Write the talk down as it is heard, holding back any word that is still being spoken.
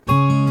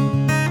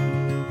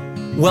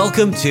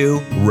Welcome to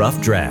Rough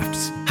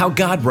Drafts, How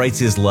God Writes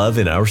His Love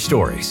in Our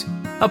Stories,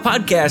 a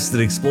podcast that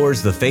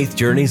explores the faith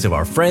journeys of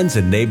our friends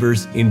and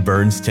neighbors in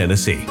Burns,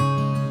 Tennessee.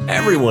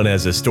 Everyone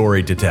has a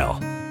story to tell,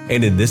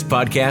 and in this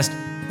podcast,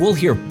 we'll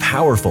hear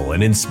powerful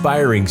and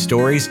inspiring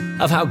stories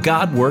of how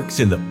God works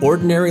in the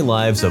ordinary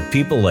lives of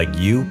people like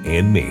you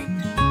and me.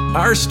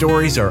 Our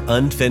stories are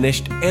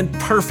unfinished and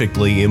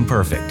perfectly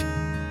imperfect.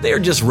 They are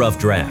just rough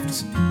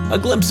drafts, a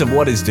glimpse of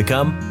what is to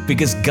come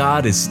because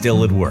God is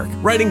still at work,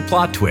 writing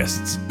plot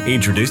twists,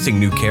 introducing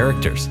new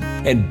characters,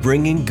 and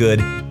bringing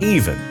good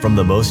even from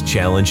the most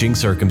challenging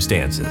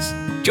circumstances.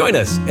 Join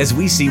us as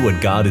we see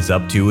what God is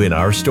up to in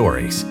our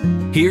stories.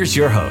 Here's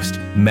your host,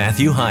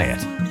 Matthew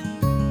Hyatt.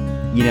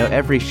 You know,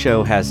 every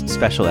show has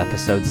special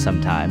episodes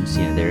sometimes.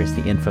 You know, there's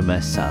the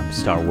infamous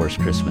Star Wars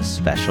Christmas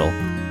special.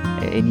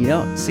 And you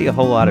don't see a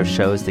whole lot of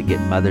shows that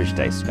get Mother's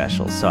Day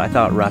specials. So I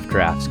thought Rough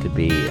Drafts could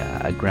be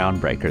a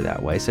groundbreaker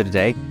that way. So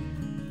today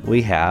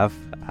we have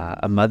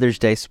a Mother's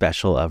Day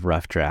special of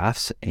Rough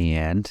Drafts.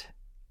 And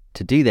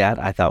to do that,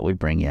 I thought we'd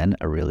bring in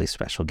a really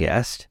special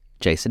guest,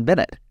 Jason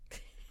Bennett.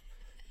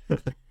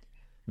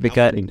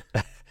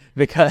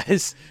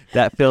 Because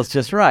that feels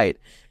just right.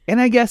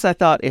 And I guess I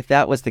thought if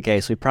that was the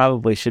case, we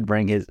probably should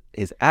bring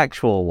his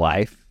actual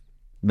wife,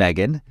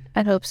 Megan.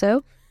 I'd hope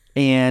so.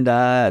 And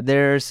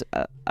there's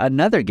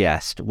another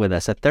guest with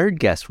us, a third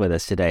guest with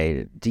us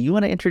today. Do you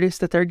want to introduce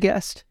the third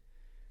guest?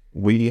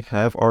 We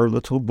have our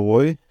little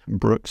boy,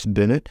 Brooks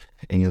Bennett,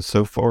 and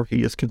so far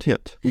he is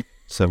content.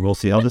 So we'll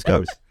see how this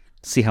goes.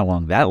 See how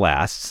long that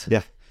lasts.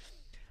 Yeah.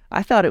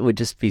 I thought it would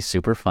just be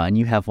super fun.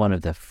 You have one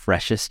of the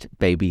freshest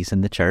babies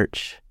in the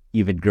church.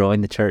 You've been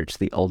growing the church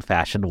the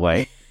old-fashioned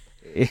way.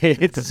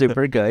 It's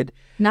super good.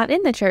 Not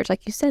in the church,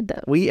 like you said,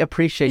 though. We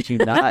appreciate you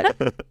not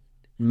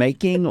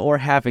making or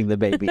having the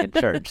baby in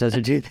church. Those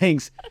are two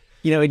things.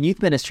 You know, in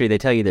youth ministry, they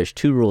tell you there's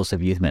two rules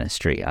of youth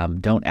ministry.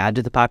 Don't add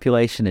to the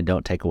population and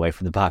don't take away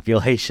from the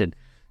population.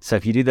 So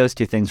if you do those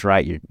two things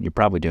right, you're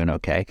probably doing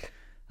okay.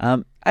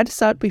 I just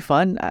thought it'd be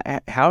fun.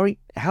 How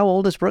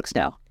old is Brooks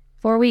now?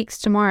 4 weeks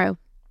tomorrow.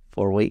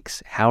 4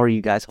 weeks. How are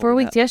you guys holding 4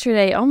 weeks up?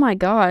 yesterday. Oh, my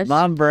gosh.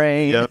 Mom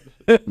brain.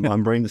 Yep.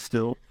 Mom brain is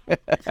still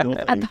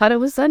I thought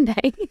it was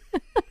Sunday.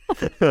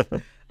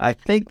 I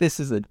think this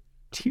is a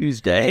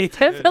Tuesday.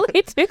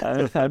 Definitely too.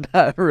 I'm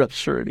not real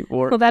sure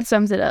anymore. Well, that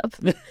sums it up.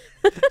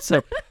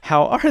 So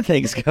how are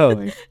things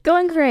going?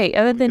 Going great,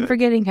 other than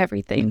forgetting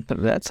everything.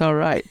 That's all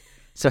right.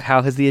 So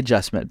how has the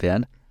adjustment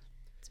been?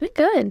 It's been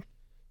good.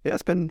 Yeah,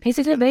 He's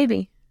a good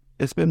baby.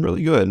 It's been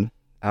really good.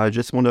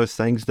 Just one of those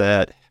things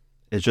that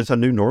is just a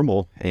new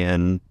normal,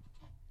 and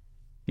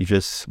you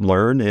just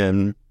learn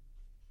and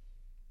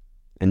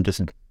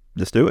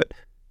just do it.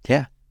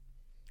 Yeah.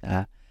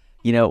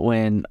 You know,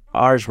 when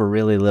ours were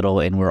really little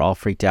and we're all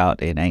freaked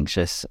out and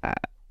anxious,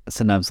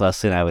 sometimes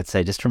Leslie and I would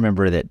say, just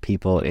remember that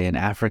people in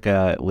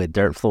Africa with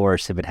dirt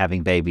floors have been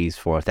having babies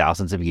for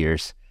thousands of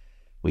years.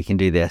 We can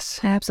do this.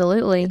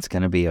 Absolutely. It's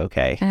going to be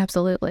okay.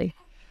 Absolutely.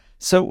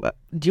 So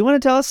do you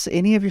want to tell us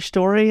any of your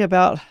story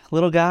about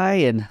little guy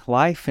and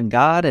life and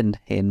God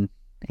and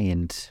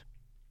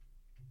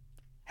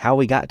how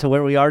we got to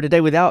where we are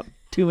today without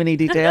too many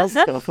details?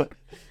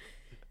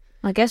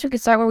 I guess we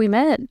could start where we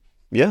met.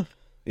 Yeah.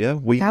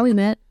 How we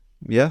met.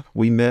 Yeah,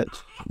 we met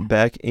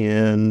back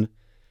in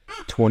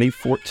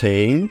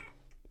 2014.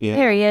 Yeah.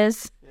 There he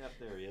is. Yeah,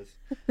 there he is.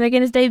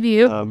 Making his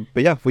debut.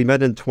 But yeah, we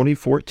met in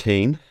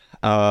 2014.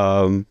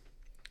 I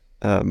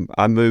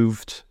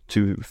moved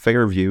to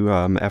Fairview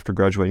after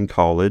graduating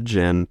college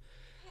and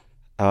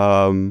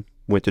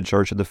went to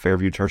church at the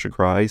Fairview Church of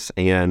Christ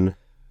and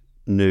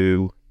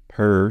knew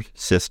her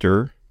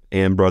sister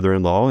and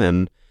brother-in-law,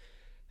 and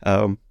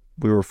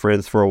we were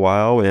friends for a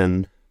while,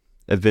 and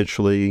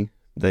eventually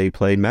they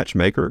played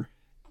matchmaker,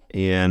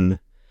 and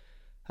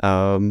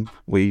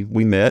we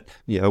met.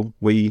 You know,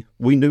 we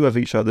knew of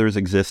each other's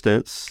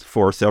existence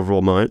for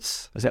several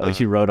months. Is that what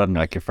you wrote on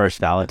like your first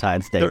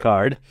Valentine's Day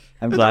card?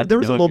 I'm glad there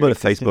was a little bit of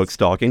Facebook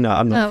stalking.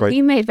 I'm not afraid.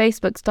 He made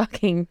Facebook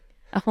stalking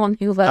a whole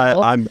new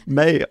level. I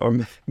may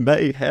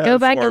have. Go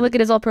back and look at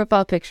his old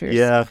profile pictures.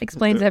 Yeah,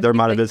 explains everything. There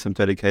might have been some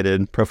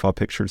dedicated profile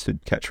pictures to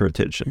catch her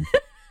attention.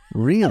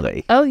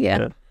 Really? Oh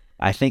yeah.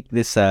 I think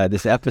this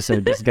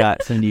episode just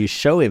got some new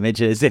show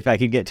images. If I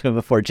can get to them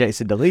before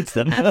Jason deletes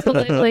them.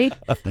 Absolutely.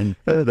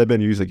 They've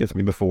been used against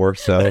me before,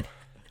 so.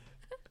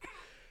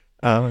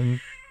 But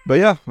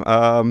yeah,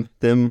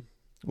 then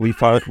we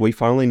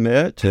finally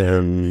met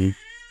and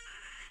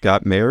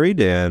got married,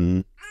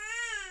 and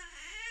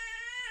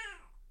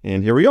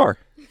here we are.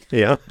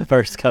 Yeah.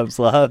 First comes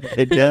love,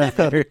 and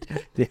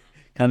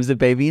comes the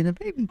baby in the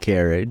baby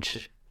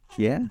carriage.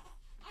 Yeah.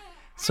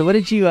 So what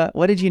did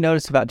you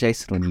notice about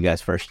Jason when you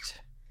guys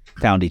first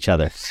found each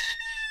other?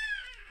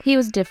 He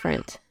was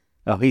different.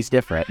 Oh, he's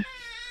different.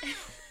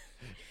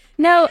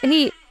 No,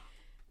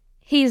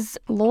 he's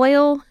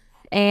loyal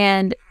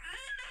and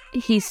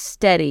he's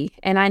steady,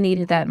 and I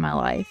needed that in my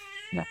life.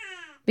 Yeah.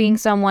 Being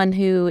someone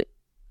who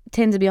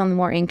tends to be on the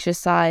more anxious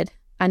side,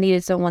 I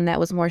needed someone that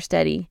was more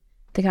steady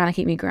to kind of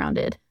keep me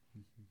grounded.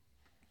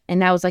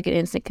 And that was like an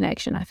instant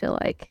connection, I feel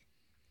like.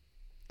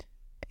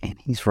 And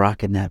he's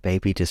rocking that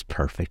baby just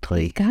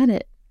perfectly. Got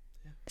it.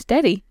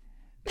 Steady.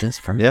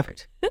 Just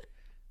perfect.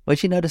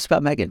 What'd you notice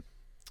about Megan?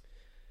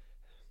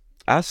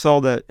 I saw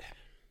that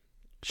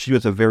she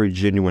was a very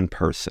genuine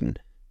person,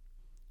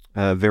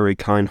 very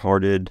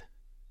kind-hearted,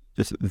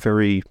 just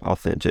very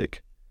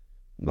authentic.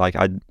 Like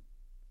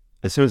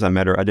as soon as I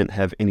met her, I didn't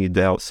have any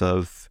doubts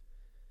of,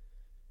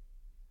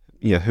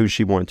 who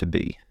she wanted to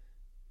be.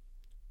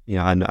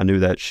 I knew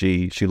that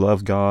she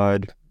loved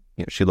God,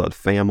 she loved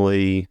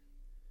family,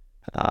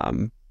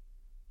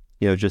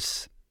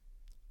 just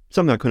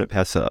something I couldn't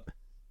pass up.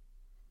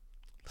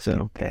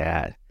 So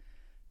bad.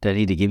 Do I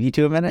need to give you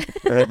 2 a minute?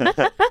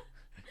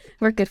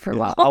 We're good for a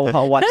while.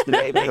 I'll watch the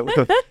baby.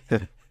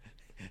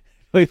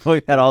 We've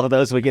had all of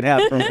those we can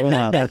have.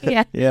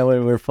 Yeah,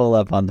 we're full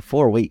up on the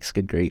 4 weeks.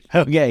 Good grief.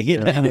 Okay,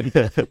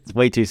 it's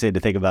way too soon to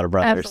think about a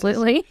brother.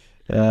 Absolutely.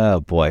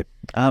 Oh boy.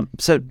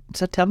 So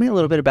tell me a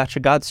little bit about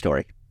your God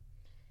story.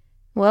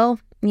 Well,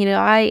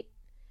 I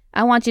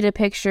want you to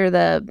picture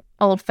the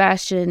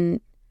old-fashioned,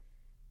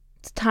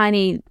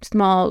 tiny,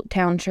 small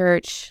town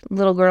church,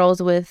 little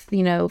girls with,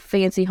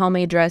 fancy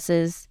homemade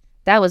dresses.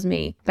 That was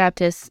me.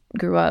 Baptist,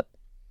 grew up.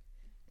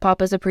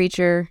 Papa's a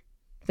preacher.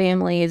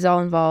 Family is all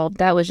involved.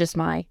 That was just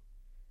my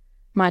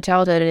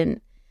childhood.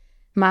 And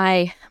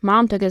my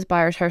mom took us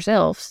by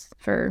herself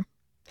for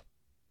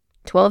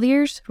 12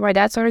 years. My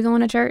dad started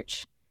going to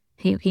church.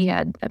 He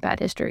had a bad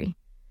history.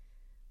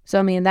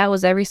 So, that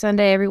was every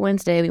Sunday, every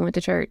Wednesday we went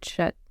to church.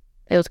 It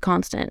was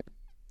constant.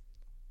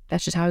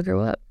 That's just how I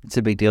grew up. It's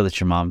a big deal that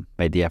your mom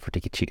made the effort to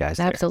get you guys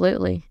there.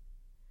 Absolutely.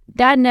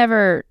 Dad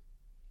never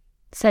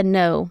said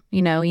no.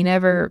 He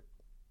never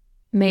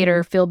made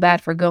her feel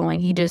bad for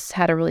going. He just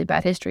had a really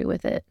bad history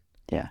with it.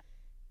 Yeah.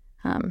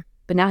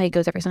 But now he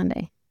goes every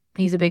Sunday.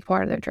 He's a big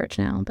part of their church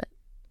now.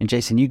 And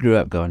Jason, you grew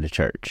up going to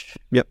church.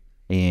 Yep.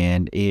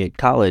 And at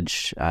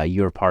college,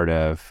 you were part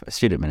of a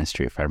student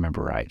ministry, if I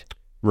remember right.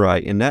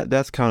 Right, and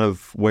that's kind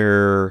of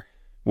where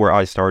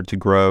I started to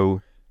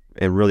grow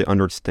and really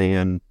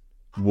understand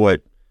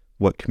what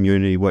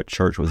community, what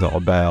church was all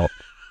about.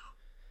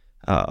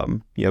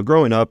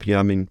 Growing up,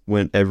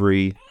 went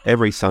every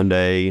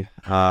Sunday,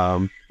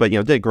 but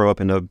didn't grow up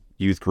in a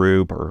youth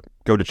group or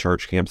go to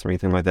church camps or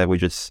anything like that. We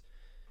just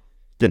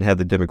didn't have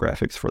the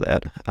demographics for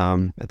that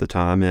at the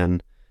time.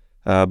 And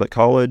but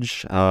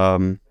college,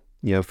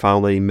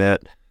 finally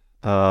met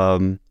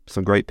some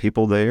great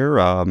people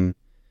there.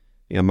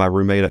 My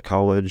roommate at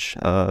college,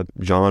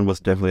 John, was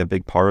definitely a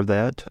big part of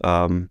that.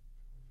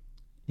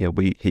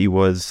 He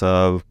was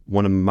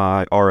one of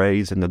my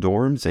RAs in the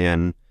dorms,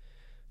 and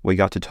we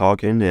got to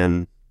talking,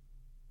 and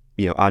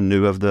I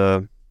knew of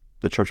the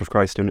Church of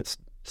Christ Student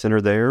Center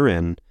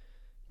there,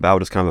 but I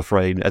was kind of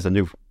afraid as a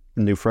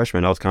new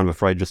freshman. I was kind of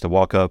afraid just to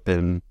walk up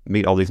and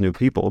meet all these new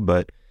people.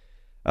 But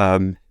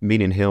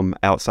meeting him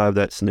outside of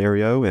that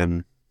scenario,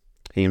 and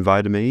he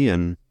invited me,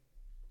 and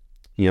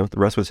the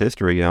rest was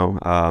history.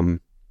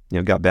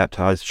 Got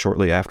baptized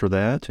shortly after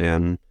that,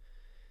 and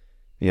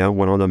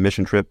went on a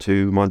mission trip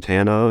to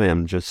Montana,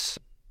 and just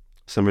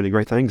so many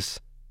great things.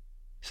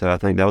 So I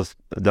think that was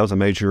a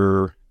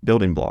major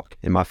building block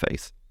in my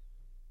faith.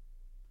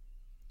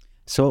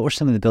 So what were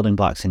some of the building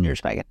blocks in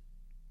yours, Megan?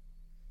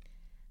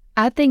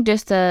 I think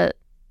just the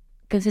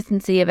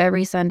consistency of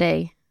every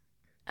Sunday,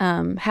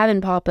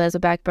 having Papa as a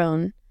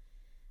backbone.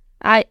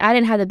 I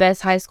didn't have the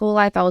best high school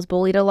life. I was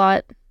bullied a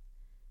lot,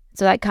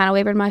 so that kind of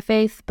wavered my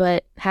faith.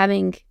 But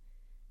having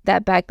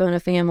that backbone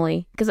of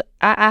family, because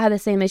I had the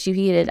same issue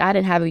he did. I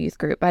didn't have a youth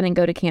group. I didn't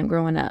go to camp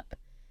growing up.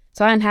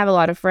 So I didn't have a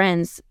lot of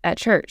friends at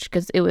church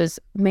because it was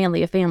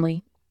mainly a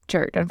family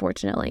church,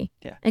 unfortunately.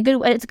 Yeah. And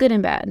it's good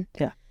and bad.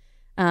 Yeah.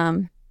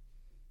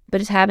 But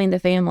just having the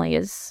family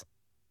is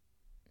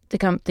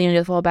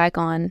to fall back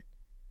on.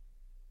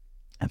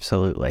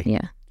 Absolutely.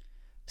 Yeah.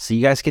 So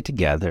you guys get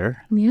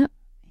together. Yep.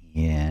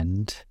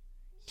 And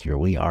here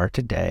we are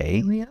today.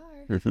 Here we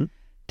are. Mm-hmm.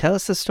 Tell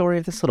us the story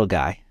of this little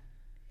guy.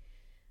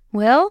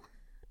 Well,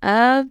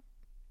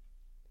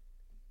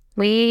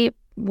 we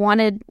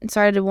wanted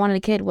a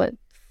kid,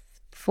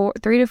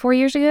 3 to 4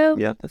 years ago?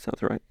 Yeah, that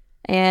sounds right.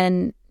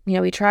 And,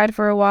 we tried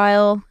for a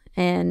while,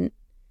 and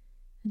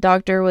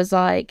doctor was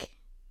like,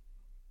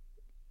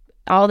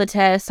 all the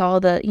tests, all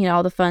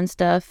the fun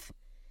stuff.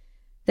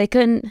 They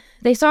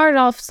started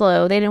off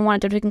slow. They didn't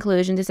want it to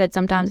conclusion. They said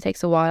sometimes it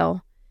takes a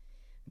while.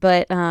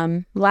 But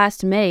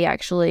last May,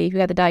 actually, we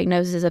got the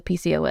diagnosis of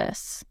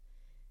PCOS.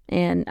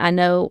 And I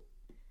know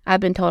I've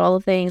been told all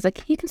the things,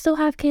 like, you can still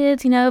have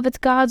kids, if it's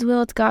God's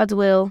will, it's God's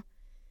will.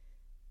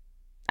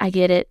 I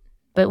get it.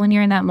 But when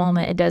you're in that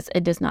moment,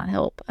 it does not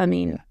help.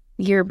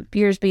 You're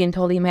just being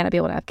told that you may not be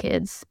able to have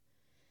kids.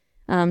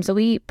 So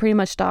we pretty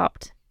much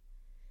stopped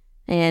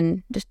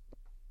and just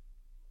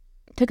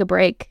took a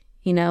break,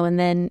 and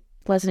then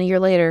less than a year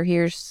later,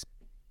 here's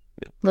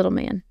little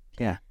man.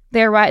 Yeah.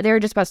 They were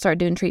just about to start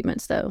doing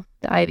treatments, though,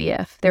 the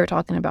IVF. They were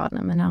talking about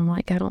them, and I'm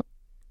like,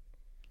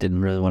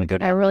 Didn't really want to go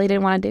down. I really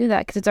didn't want to do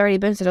that because it's already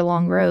been such a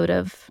long road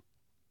of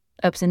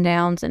ups and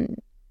downs and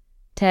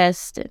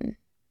tests and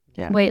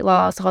weight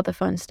loss, all the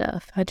fun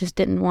stuff. I just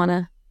didn't want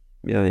to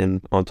Yeah,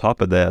 and on top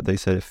of that, they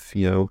said if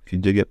you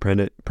do get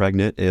pregnant,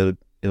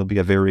 it'll be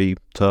a very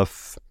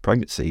tough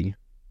pregnancy.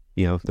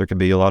 There could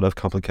be a lot of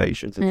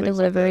complications and And things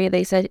delivery, like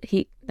they said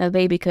a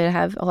baby could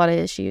have a lot of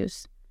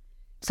issues.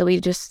 So we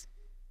just...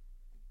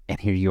 And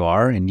here you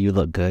are, and you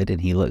look good,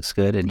 and he looks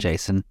good, and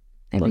Jason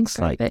looks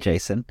like perfect.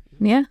 Jason.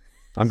 Yeah.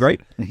 I'm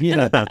great.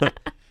 Yeah.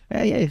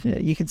 Yeah,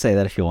 you can say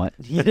that if you want.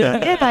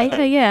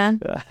 Yeah.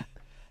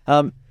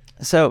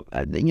 So,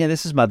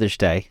 this is Mother's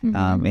Day,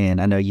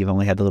 and I know you've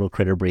only had the little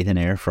critter breathing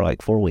air for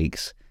like 4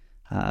 weeks.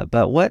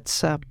 But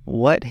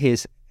what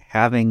has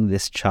having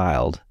this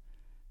child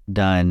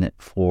done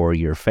for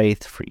your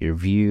faith, for your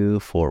view,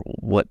 for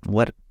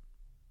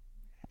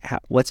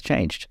what's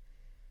changed?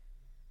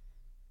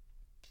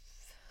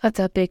 That's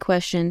a big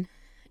question.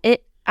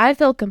 I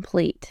feel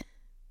complete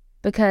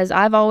because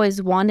I've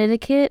always wanted a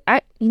kid.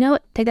 You know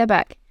what? Take that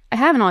back. I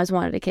haven't always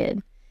wanted a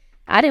kid.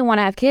 I didn't want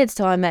to have kids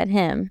till I met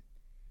him.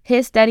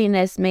 His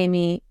steadiness made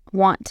me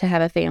want to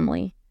have a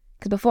family.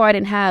 Because before I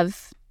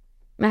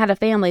had a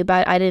family,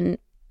 but none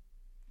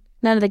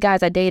of the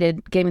guys I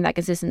dated gave me that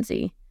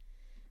consistency.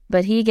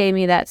 But he gave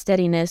me that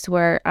steadiness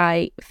where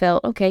I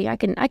felt, okay, I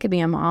could be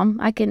a mom.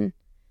 I can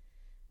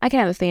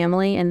have a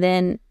family. And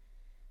then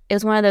it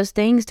was one of those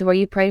things to where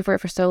you prayed for it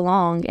for so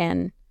long.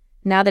 And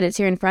now that it's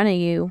here in front of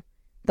you,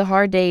 the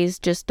hard days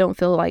just don't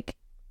feel like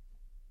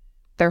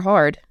they're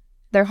hard.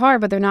 They're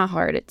hard, but they're not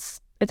hard. It's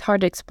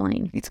hard to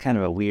explain. It's kind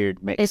of a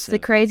weird mix. It's the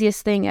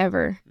craziest thing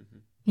ever,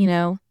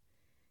 because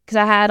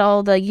I had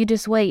all the, you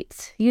just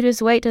wait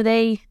till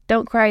they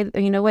don't cry,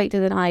 wait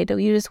till the night.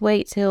 You just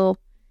wait till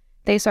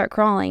they start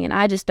crawling. And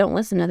I just don't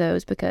listen to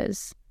those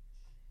because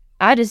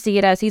I just see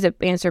it as he's an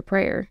answered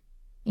prayer,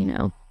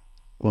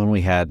 When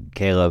we had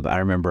Caleb, I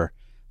remember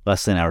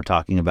Leslie and I were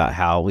talking about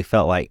how we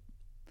felt like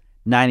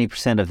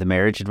 90% of the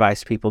marriage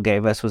advice people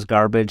gave us was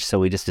garbage, so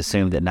we just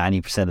assumed that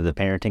 90% of the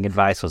parenting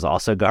advice was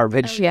also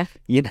garbage. Oh,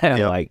 yeah.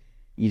 Like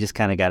you just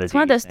kind of got to. It's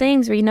one of those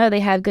things where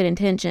they have good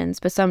intentions,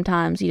 but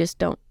sometimes you just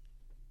don't.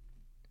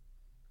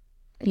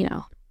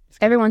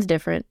 Everyone's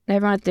different.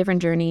 Everyone has a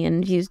different journey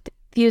and views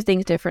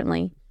things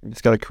differently. You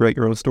just got to create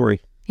your own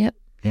story. Yep.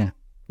 Yeah,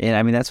 and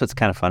I mean that's what's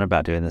kind of fun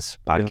about doing this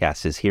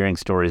podcast is hearing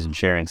stories and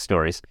sharing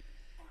stories.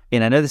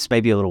 And I know this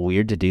may be a little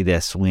weird to do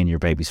this when your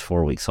baby's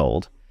 4 weeks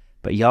old.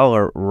 But y'all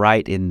are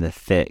right in the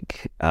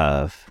thick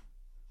of,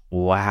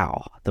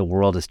 wow, the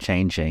world is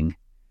changing.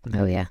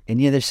 Oh, yeah. And,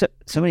 there's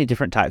so many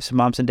different types of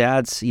moms and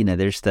dads.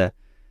 There's the,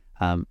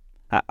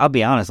 I'll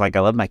be honest, like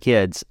I love my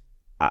kids.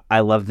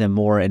 I love them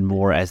more and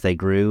more as they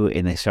grew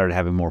and they started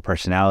having more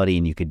personality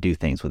and you could do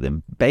things with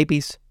them.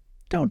 Babies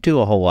don't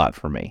do a whole lot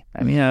for me.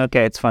 I mean,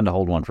 okay, it's fun to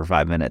hold one for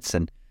 5 minutes.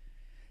 And,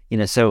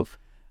 so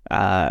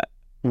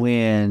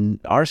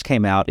when ours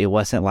came out, it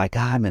wasn't like,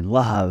 I'm in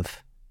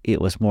love. It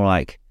was more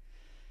like,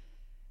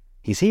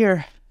 he's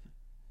here.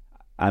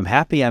 I'm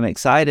happy. I'm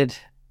excited.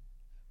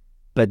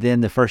 But then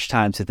the first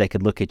times that they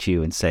could look at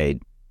you and say,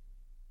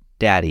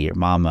 daddy or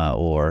mama,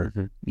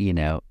 or,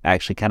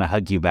 actually kind of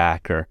hug you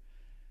back. Or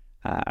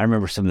I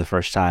remember some of the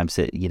first times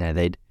that,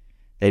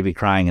 they'd be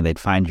crying and they'd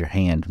find your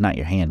hand, not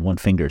your hand, one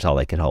finger is all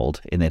they could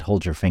hold. And they'd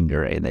hold your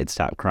finger and they'd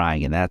stop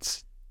crying. And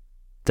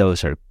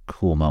those are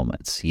cool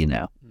moments,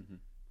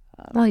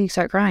 Well, you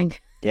start crying.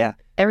 Yeah.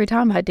 Every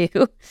time I do.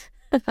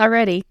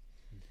 Already.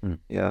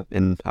 Yeah,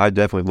 and I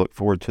definitely look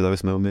forward to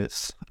those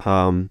moments.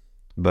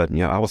 But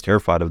I was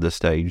terrified of this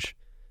stage.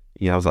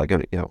 I was like,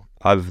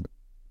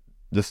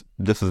 this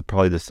is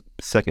probably the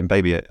second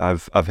baby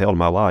I've held in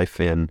my life,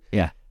 and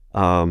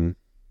and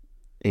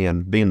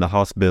being in the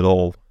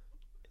hospital,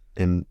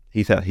 and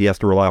he has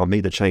to rely on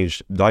me to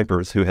change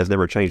diapers, who has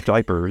never changed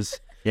diapers.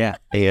 Yeah,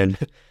 and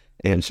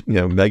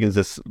Megan's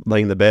just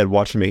laying in the bed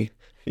watching me,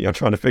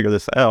 trying to figure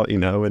this out,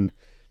 and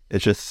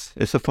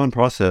it's a fun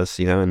process,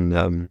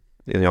 and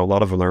a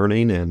lot of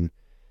learning, and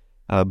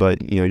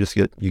but you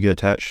get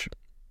attached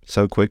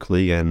so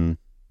quickly, and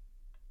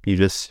you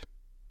just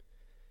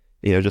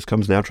it just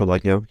comes natural,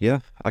 like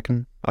I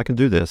can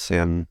do this,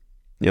 and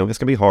it's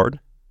gonna be hard,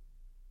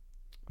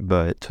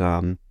 but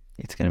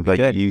it's gonna be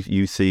good.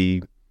 You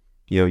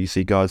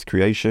see God's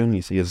creation,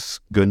 you see His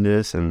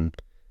goodness and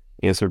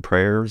answered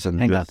prayers, and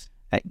hang on,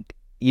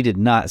 you did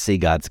not see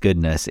God's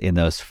goodness in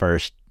those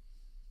first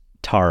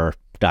tar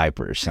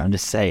diapers. I'm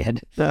just saying.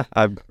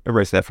 I've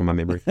erased that from my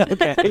memory.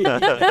 Okay.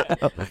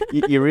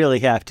 You really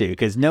have to,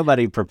 because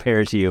nobody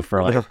prepares you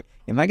for like,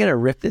 am I going to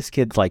rip this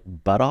kid's like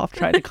butt off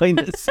trying to clean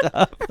this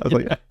up? I was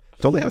like,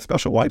 don't they have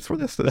special wipes for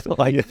this?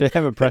 Like, they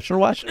have a pressure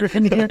washer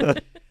in here?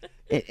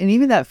 And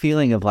even that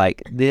feeling of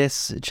like,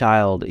 this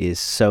child is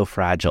so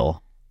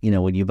fragile.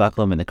 When you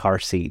buckle them in the car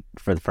seat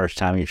for the first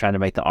time, you're trying to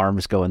make the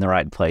arms go in the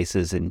right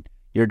places and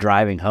you're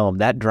driving home.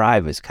 That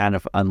drive is kind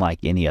of unlike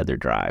any other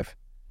drive.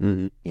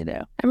 Mm-hmm.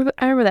 I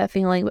remember that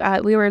feeling.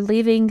 We were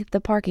leaving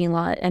the parking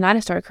lot, and I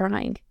just started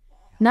crying.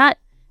 Not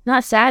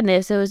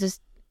sadness. It was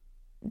just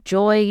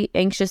joy,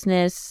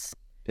 anxiousness.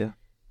 Yeah.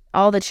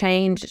 All the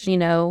change.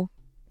 The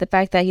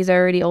fact that he's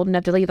already old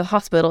enough to leave the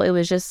hospital. It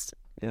was just.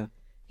 Yeah.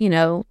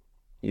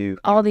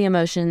 all the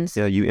emotions.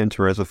 Yeah, you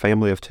enter as a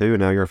family of 2, and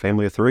now you're a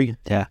family of 3.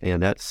 Yeah.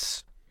 And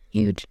that's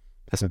Huge.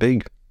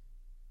 big.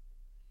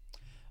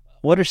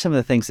 What are some of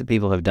the things that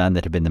people have done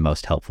that have been the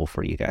most helpful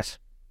for you guys?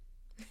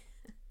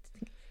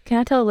 Can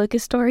I tell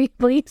Lucas' story,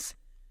 please?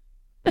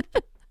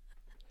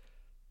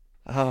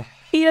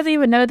 He doesn't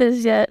even know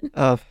this yet.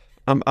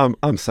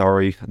 I'm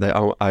sorry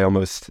that I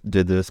almost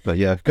did this, but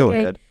yeah, go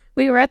ahead.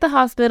 We were at the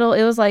hospital.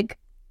 It was like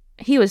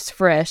he was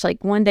fresh,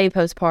 like one day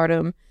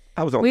postpartum.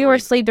 I was on We were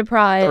sleep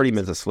deprived. 30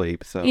 minutes of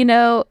sleep. So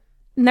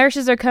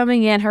Nurses are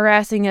coming in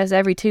harassing us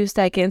every 2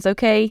 seconds.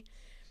 Okay,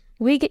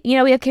 we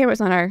have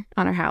cameras on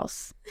our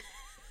house.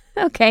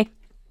 Okay,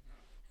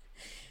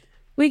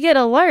 we get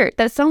alert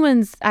that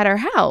someone's at our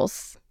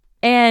house,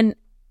 and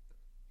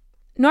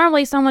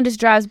normally someone just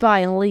drives by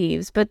and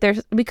leaves, but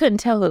we couldn't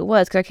tell who it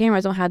was because our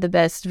cameras don't have the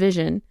best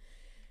vision.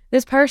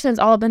 This person's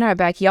all up in our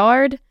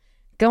backyard,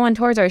 going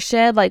towards our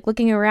shed, like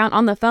looking around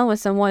on the phone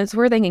with someone. So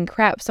we're thinking,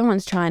 crap,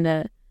 someone's trying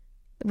to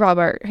rob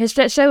his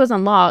shed was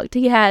unlocked.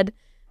 He had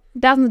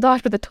thousands of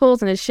dollars worth of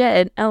tools in his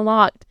shed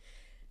unlocked.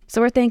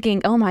 So we're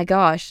thinking, oh my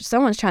gosh,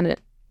 someone's trying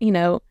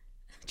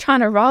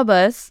to rob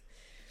us.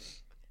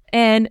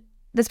 And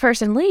this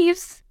person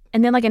leaves,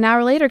 and then like an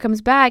hour later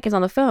comes back, is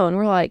on the phone.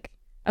 We're like,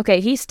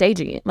 okay, he's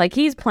staging it. Like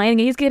he's planning,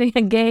 he's getting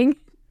a gang.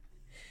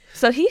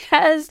 So he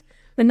has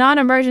the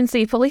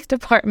non-emergency police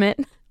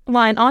department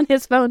line on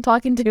his phone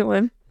talking to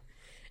him.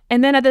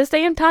 And then at the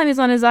same time, he's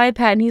on his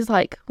iPad and he's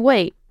like,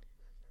 wait,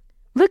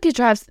 Lucas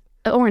drives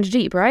an orange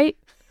Jeep, right?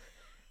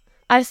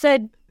 I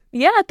said,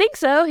 yeah, I think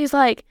so. He's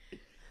like,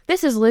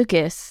 this is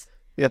Lucas.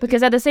 Yeah.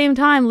 Because at the same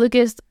time,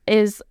 Lucas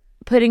is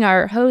putting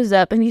our hose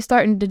up and he's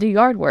starting to do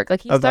yard work.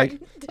 Like I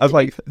was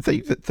like,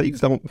 thieves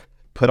don't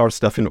put our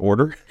stuff in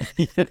order.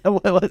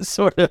 What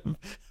sort of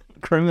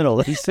criminal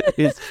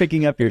is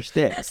picking up your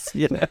sticks?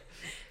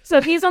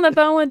 So he's on the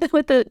phone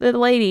with the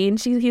lady, and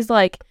he's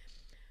like,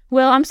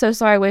 well, I'm so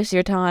sorry I wasted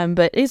your time,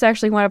 but he's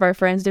actually one of our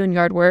friends doing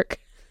yard work.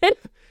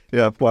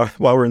 Yeah, while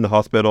we're in the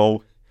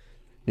hospital,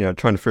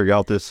 trying to figure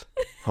out this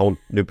whole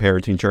new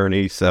parenting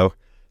journey. So,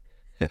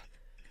 yeah.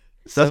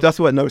 So that's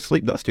what no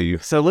sleep does to you.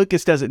 So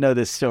Lucas doesn't know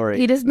this story.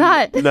 He does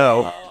not.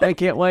 No. I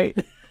can't wait.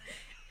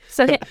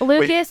 So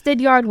Lucas did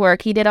yard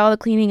work. He did all the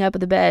cleaning up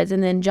of the beds,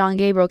 and then John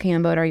Gabriel came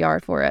and mowed our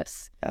yard for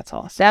us. That's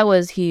awesome. That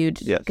was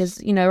huge. Yes.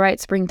 Because, right,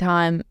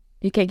 springtime,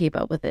 you can't keep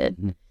up with it.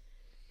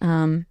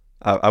 Mm-hmm.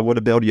 I would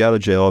have bailed you out of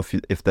jail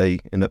if they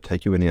end up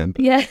taking you in.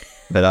 Yeah.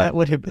 But that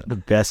would have been the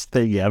best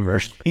thing ever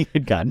if you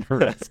had gotten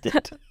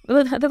arrested.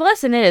 The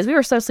lesson is we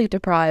were so sleep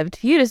deprived.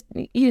 You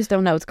just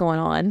don't know what's going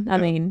on. I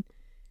mean,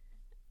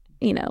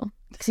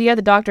 so you have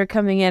the doctor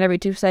coming in every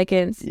 2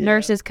 seconds,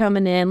 nurses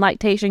coming in,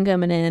 lactation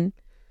coming in.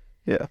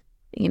 Yeah.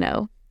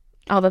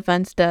 All the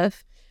fun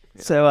stuff.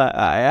 So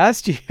I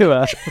asked you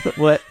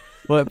what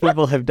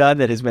people have done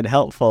that has been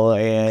helpful,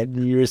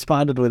 and you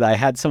responded with, I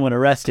had someone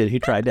arrested who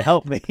tried to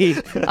help me.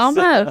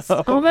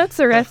 Almost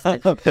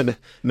arrested. And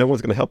no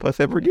one's going to help us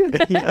ever again.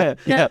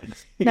 Yeah.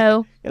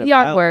 No,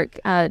 yard work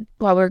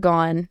while we're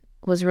gone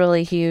was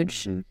really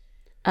huge.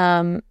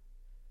 Mm-hmm.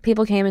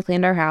 People came and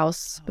cleaned our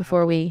house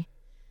before we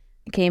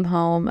came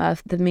home.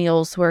 The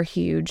meals were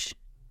huge.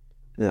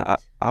 Yeah,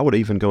 I would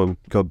even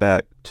go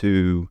back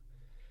to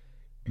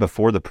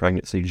before the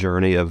pregnancy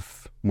journey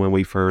of when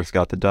we first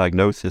got the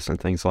diagnosis and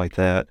things like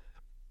that.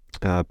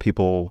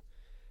 People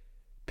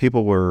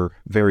were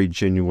very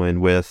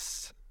genuine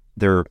with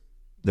their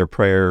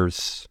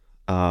prayers,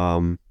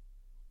 talking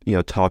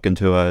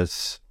to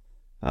us.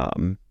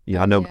 I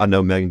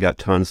know Megan got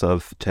tons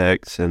of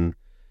texts and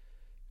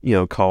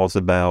calls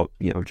about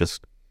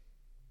just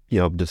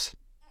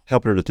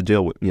helping her to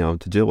deal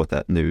with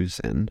that news,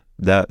 and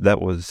that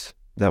was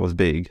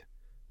big.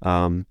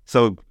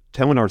 So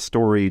telling our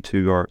story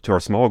to our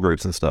small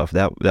groups and stuff,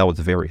 that was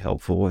very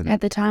helpful. And at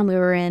the time we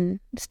were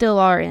still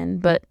are in,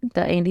 but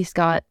the Andy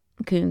Scott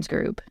Coons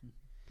group,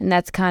 and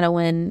that's kind of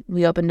when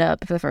we opened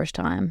up for the first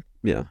time.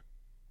 Yeah,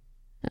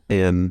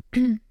 and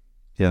and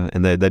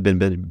they've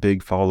been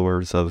big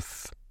followers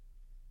of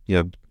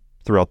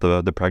throughout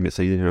the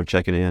pregnancy,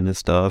 checking in and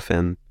stuff,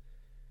 and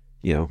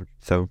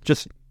so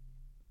just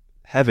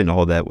having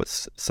all that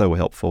was so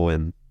helpful.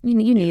 And you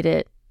need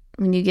it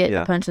when you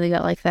get punched in the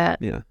gut like that.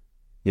 Yeah.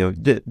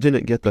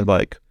 Didn't get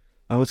the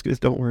it's good,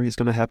 don't worry, it's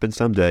going to happen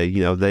someday.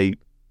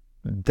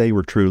 They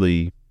were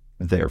truly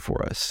there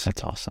for us.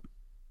 That's awesome.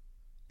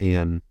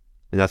 And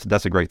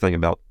that's a great thing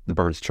about the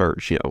Burns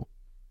Church.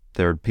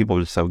 There people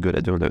are just so good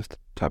at doing those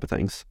type of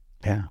things.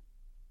 Yeah.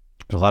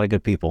 There's a lot of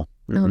good people.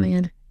 Oh,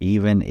 man.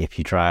 Even if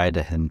you tried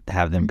and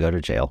have them go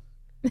to jail.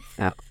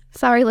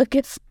 Sorry,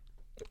 Lucas.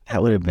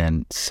 That would have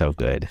been so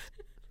good.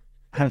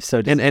 I'm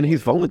so and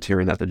he's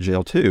volunteering at the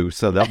jail too,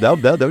 so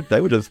they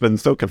would have been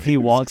so confused. He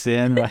walks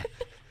in,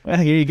 well,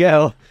 here you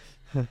go.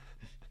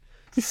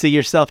 See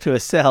yourself to a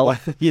cell,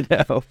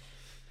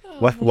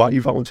 Why are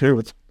you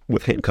volunteering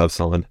with handcuffs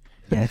on?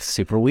 Yeah, it's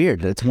super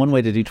weird. It's one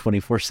way to do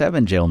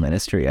 24/7 jail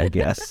ministry, I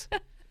guess.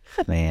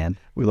 Man,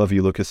 we love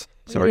you, Lucas.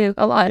 Sorry, we do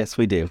a lot. Yes,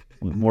 we do.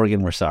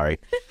 Morgan, we're sorry.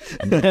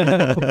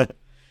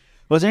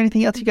 Was there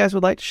anything else you guys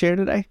would like to share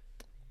today?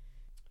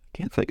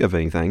 Can't think of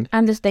anything.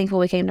 I'm just thankful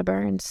we came to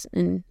Burns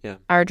and Yeah.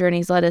 our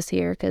journeys led us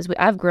here because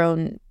I've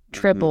grown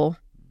triple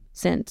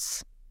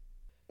since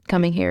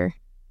coming here.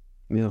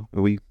 Yeah,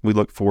 we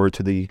look forward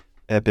to the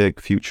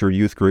epic future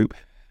youth group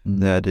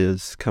that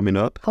is coming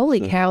up. Holy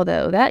So- cow,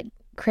 though. That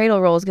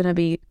cradle roll is going to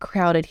be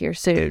crowded here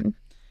soon.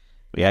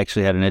 We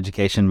actually had an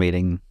education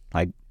meeting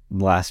like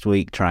last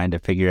week trying to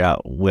figure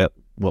out what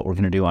we're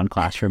going to do on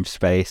classroom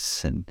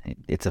space, and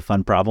it's a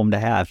fun problem to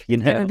have, It's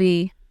going to know.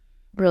 be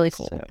really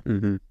cool. So,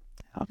 Mhm.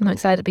 I'm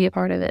excited to be a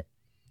part of it.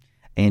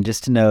 and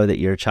just to know that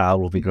your child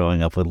will be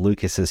growing up with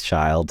Lucas's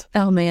child,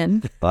 Oh,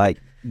 man. like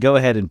go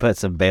ahead and put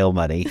some bail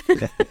money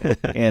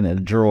in a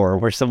drawer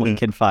where someone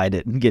can find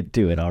it and get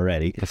to it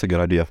already. That's a good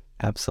idea.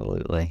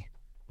 Absolutely.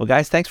 Well,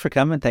 guys, thanks for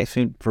coming. Thanks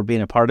for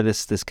being a part of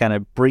this kind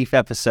of brief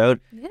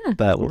episode. Yeah.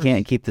 But we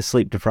can't keep the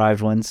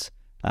sleep-deprived ones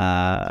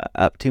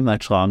up too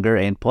much longer.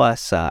 And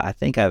plus, I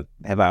think have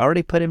I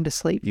already put him to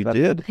sleep? You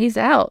did. He's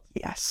out.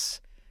 Yes.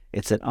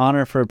 It's an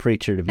honor for a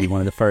preacher to be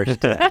one of the first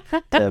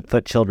to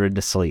put children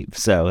to sleep.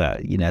 So,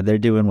 they're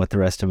doing what the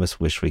rest of us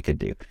wish we could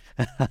do.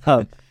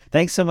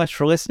 Thanks so much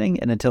for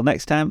listening. And until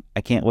next time, I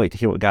can't wait to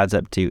hear what God's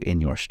up to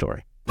in your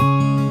story.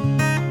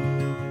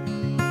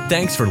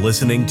 Thanks for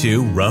listening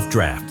to Rough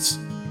Drafts.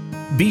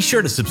 Be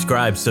sure to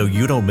subscribe so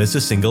you don't miss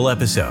a single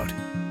episode.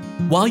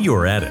 While you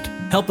are at it,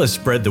 help us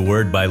spread the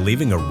word by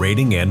leaving a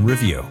rating and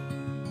review.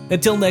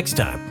 Until next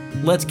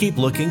time, let's keep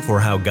looking for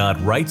how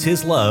God writes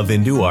His love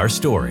into our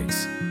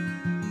stories.